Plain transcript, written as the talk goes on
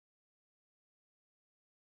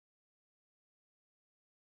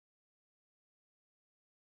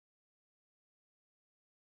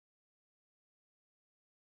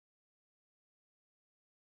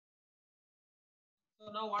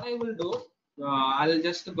now what I will do, I'll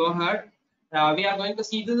just go ahead. We are going to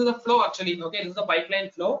see, this is the flow actually. Okay, this is the pipeline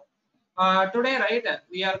flow. Today, right,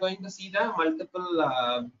 we are going to see the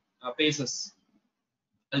multiple phases.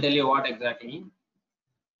 I'll tell you what exactly.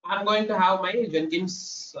 I'm going to have my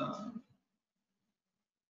Jenkins.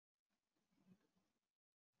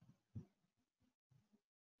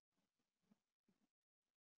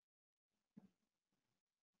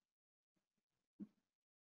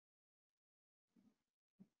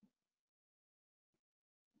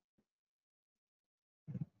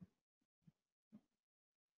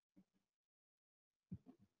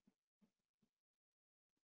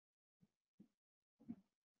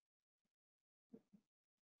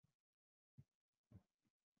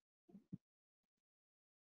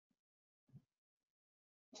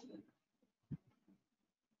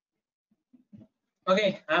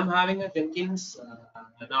 Okay, I'm having a Jenkins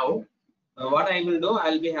now. What I will do,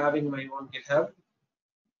 I'll be having my own GitHub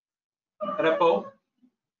repo.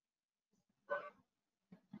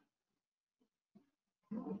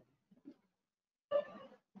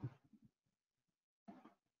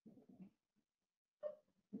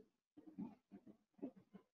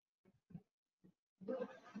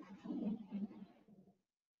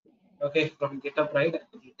 Okay, from GitHub, right?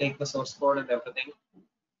 You take the source code and everything.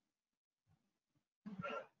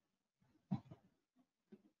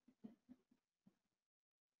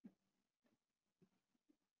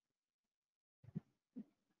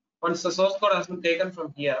 Once the source code has been taken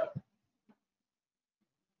from here,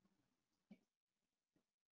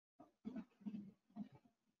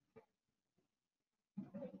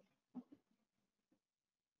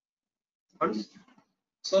 once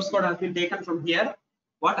source code has been taken from here,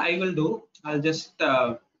 what I will do, I'll just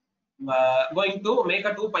going to make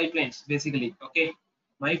a two pipelines basically. Okay,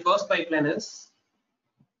 my first pipeline is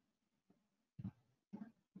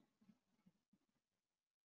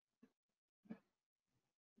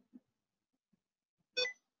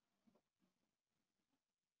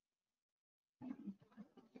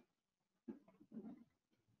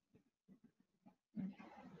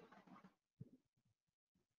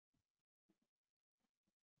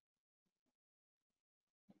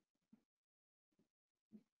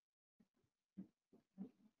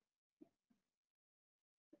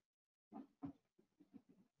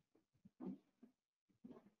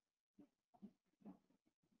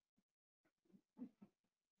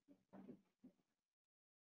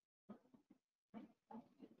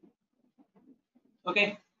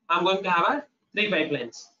okay. I'm going to have a three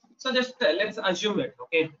pipelines. So just let's assume it.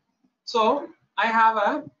 Okay, so I have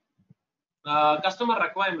a customer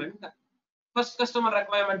requirement. First customer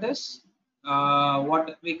requirement is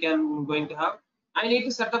what we can going to have. I need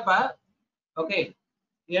to set up a okay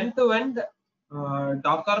end-to-end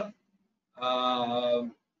Docker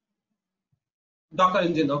Docker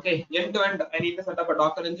engine. Okay, end-to-end. I need to set up a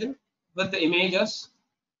Docker engine with the images.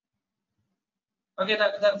 Okay,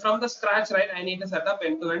 from the scratch, right? I need to set up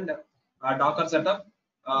end-to-end Docker setup.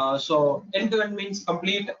 So end-to-end means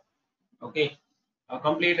complete. Okay,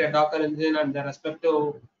 complete a Docker engine and the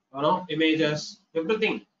respective images,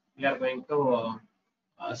 everything. We are going to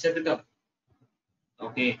set it up.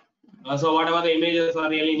 Okay. So whatever the images are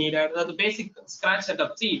really needed, the basic scratch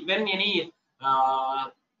setup. See, when any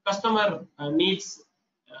customer needs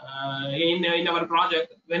in our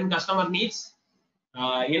project, when customer needs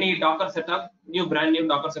any Docker setup, brand new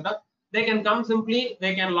Docker setup, they can come simply,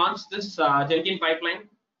 they can launch this Jenkins pipeline.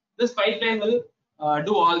 This pipeline will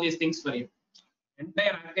do all these things for you.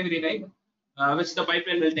 Entire activity, right? Which the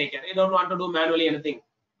pipeline will take care. You don't want to do manually anything.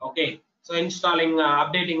 Okay. So installing,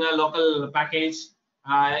 updating a local package,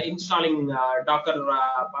 installing Docker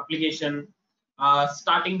application,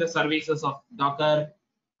 starting the services of Docker,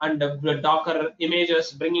 and the Docker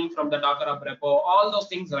images, bringing from the Docker up repo, all those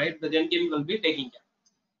things, right? The Jenkins will be taking care.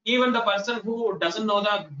 Even the person who doesn't know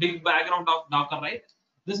the big background of Docker, right?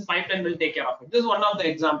 This pipeline will take care of it. This is one of the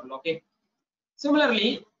example. Okay.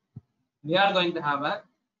 Similarly, we are going to have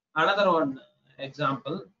another one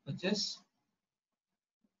example, which is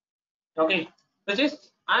okay, which is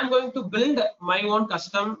I'm going to build my own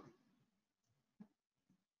custom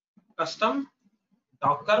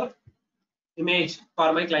Docker image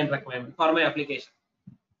for my client requirement, for my application.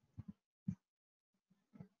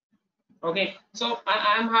 Okay, so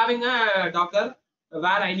I am having a Docker where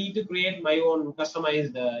I need to create my own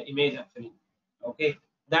customized image actually. Okay,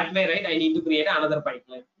 that way, right? I need to create another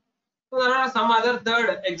pipeline. So there are some other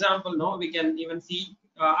third example. No, we can even see.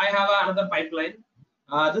 I have another pipeline.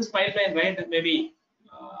 This pipeline, right? Maybe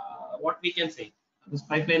what we can say. This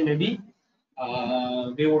pipeline maybe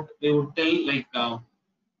we would tell like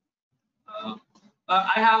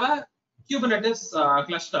I have a Kubernetes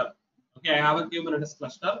cluster. Okay, I have a Kubernetes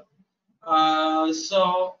cluster.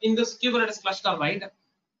 So in this Kubernetes cluster, right,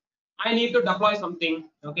 I need to deploy something.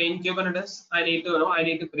 Okay, in Kubernetes, I need to, I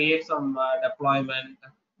need to create some deployment.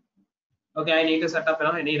 Okay, I need to set up,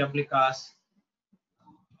 any replicas,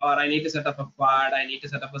 or I need to set up a pod. I need to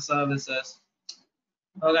set up a services.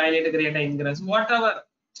 Okay, I need to create an ingress, whatever.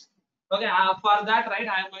 Okay, for that, right,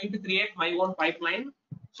 I am going to create my own pipeline.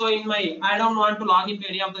 So in my, I don't want to log into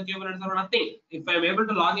any of the Kubernetes or nothing. If I'm able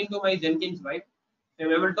to log into my Jenkins, right, if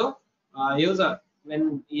I'm able to, user,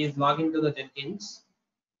 when he is logging to the Jenkins,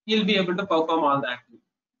 he'll be able to perform all the activity.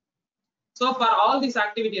 So for all this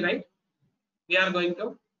activity, right, we are going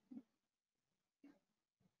to,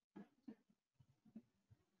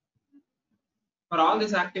 for all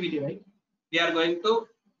this activity, right, we are going to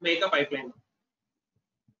make a pipeline.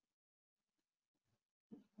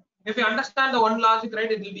 If you understand the one logic,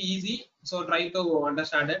 right, it will be easy. So try to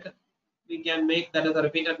understand it. We can make that as a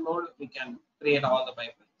repeated mode. We can create all the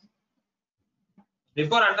pipelines.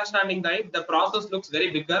 Before understanding that, the process looks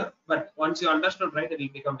very bigger, but once you understood, right, it will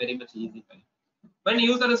become very much easy for you. When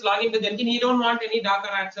user is logging to Jenkins, he don't want any Docker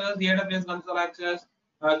access, the AWS console access,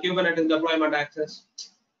 Kubernetes deployment access.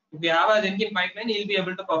 If you have a Jenkins pipeline, he'll be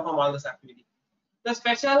able to perform all this activity. The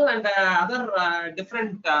special and other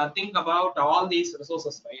different thing about all these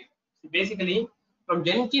resources, right? So basically, from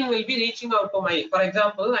Jenkins will be reaching out to my, for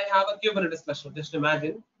example, I have a Kubernetes cluster. Just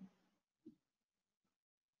imagine.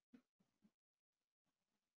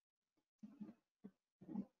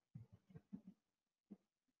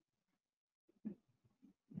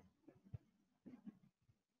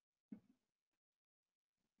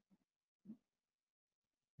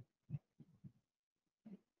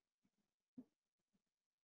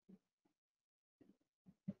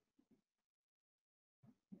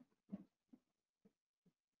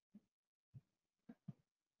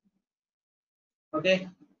 Okay,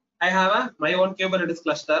 I have my own Kubernetes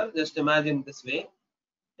cluster. Just imagine this way.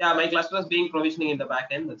 Yeah, my cluster is being provisioning in the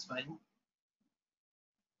backend. That's fine.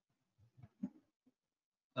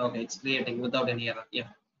 Okay, it's creating without any error. Yeah.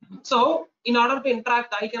 So in order to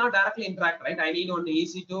interact, I cannot directly interact, right? I need one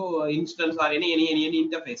EC2 instance or any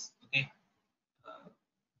interface. Okay.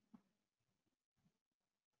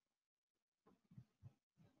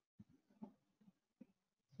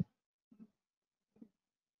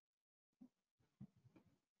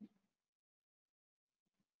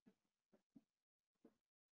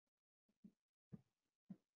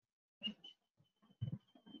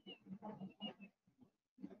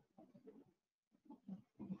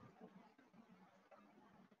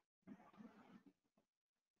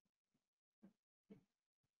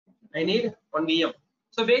 I need one VM.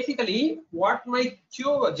 So basically, what my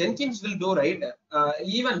Jenkins will do, right?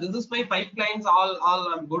 Even this is my pipelines,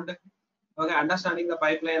 all I'm good. Okay, understanding the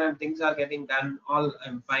pipeline and things are getting done. All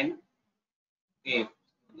I'm fine. Okay,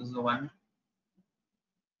 this is the one.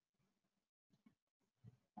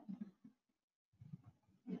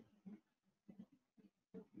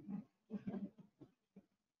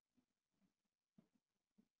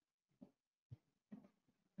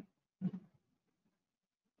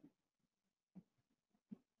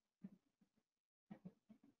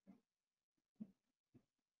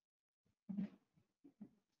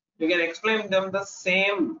 You can explain them the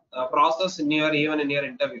same process in your even in your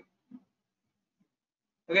interview.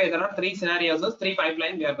 Okay, there are three scenarios, three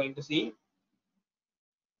pipelines we are going to see.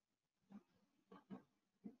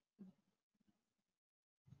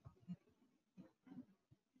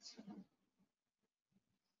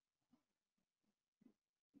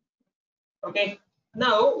 Okay,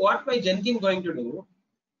 now what my Jenkins going to do?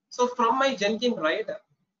 So from my Jenkins, right,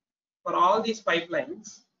 for all these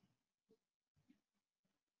pipelines,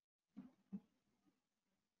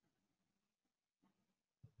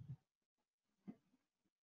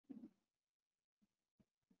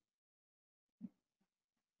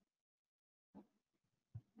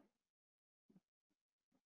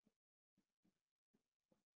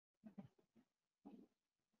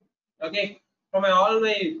 okay, from my, all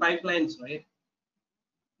my pipelines, right?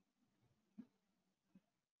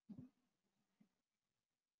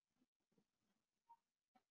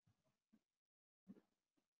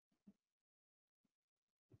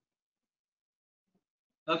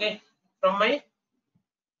 Okay, from my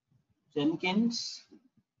Jenkins,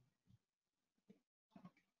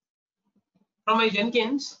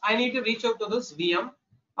 I need to reach out to this VM.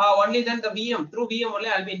 Only then the VM, through VM only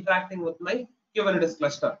I'll be interacting with my Kubernetes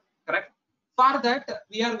cluster, correct? For that,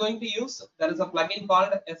 we are going to use, there is a plugin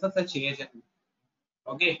called SSH agent.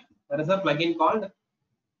 Okay, there is a plugin called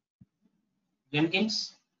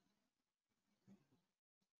Jenkins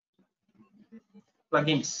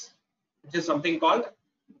plugins. which is something called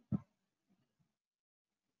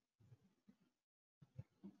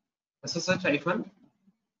SSH-agent.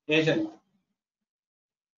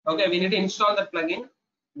 Okay, we need to install that plugin.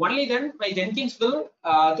 Only then my Jenkins will,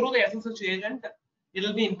 through the SSH agent, it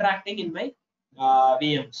will be interacting in my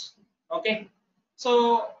VMs. Okay,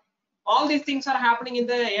 so all these things are happening in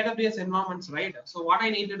the AWS environments, right? So what I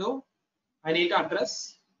need to do, I need to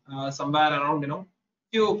address somewhere around,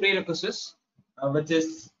 few prerequisites, which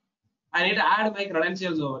is I need to add my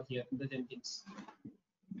credentials over here in the Jenkins.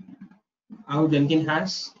 How Jenkins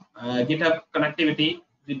has GitHub connectivity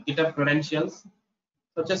with GitHub credentials.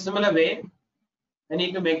 Such a similar way, I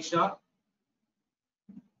need to make sure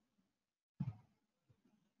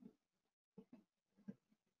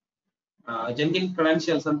Jenkins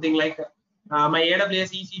credentials, something like my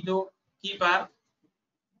AWS EC2 keeper.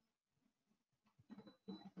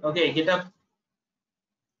 Okay, GitHub.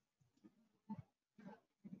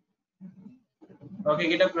 Okay,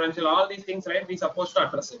 GitHub credential, all these things, right? We supposed to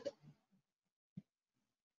address it.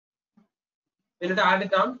 We need to add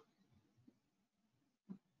it on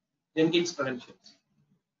Jenkins credentials.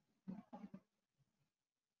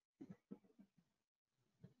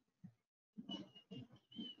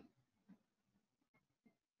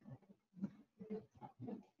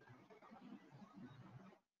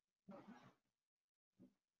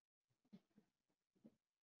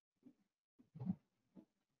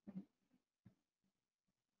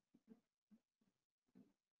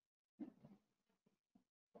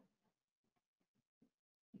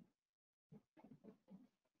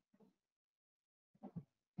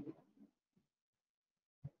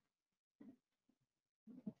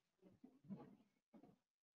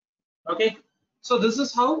 Okay, so this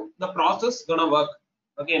is how the process gonna work.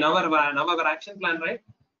 Okay, in our action plan, right?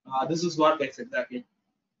 This is what it's exactly.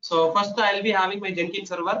 So first I'll be having my Jenkins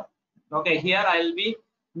server. Okay, here I'll be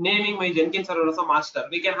naming my Jenkins server as a master.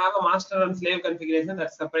 We can have a master and slave configuration,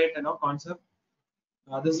 that's separate concept.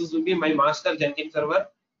 This will be my master Jenkins server.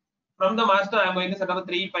 From the master, I'm going to set up a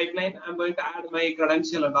 3 pipeline. I'm going to add my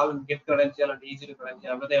credential and all, and get credential and easy to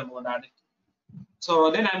credential, everything I'm going to add it.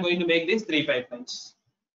 So then I'm going to make these 3 pipelines.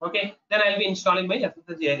 Okay, then I'll be installing my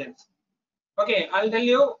SSH agents. Okay, I'll tell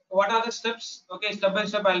you what are the steps. Okay, step by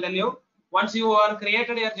step I'll tell you. Once you are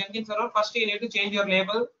created your Jenkins server, first you need to change your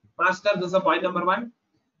label. Master, this is a point number 1.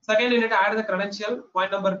 Second, you need to add the credential, point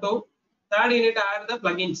number 2. Third, you need to add the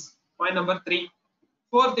plugins, point number 3.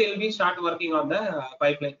 Fourth, you will be start working on the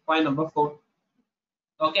pipeline, point number 4.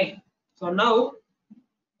 Okay, so now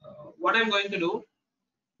what I'm going to do,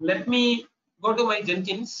 let me go to my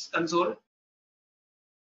Jenkins console.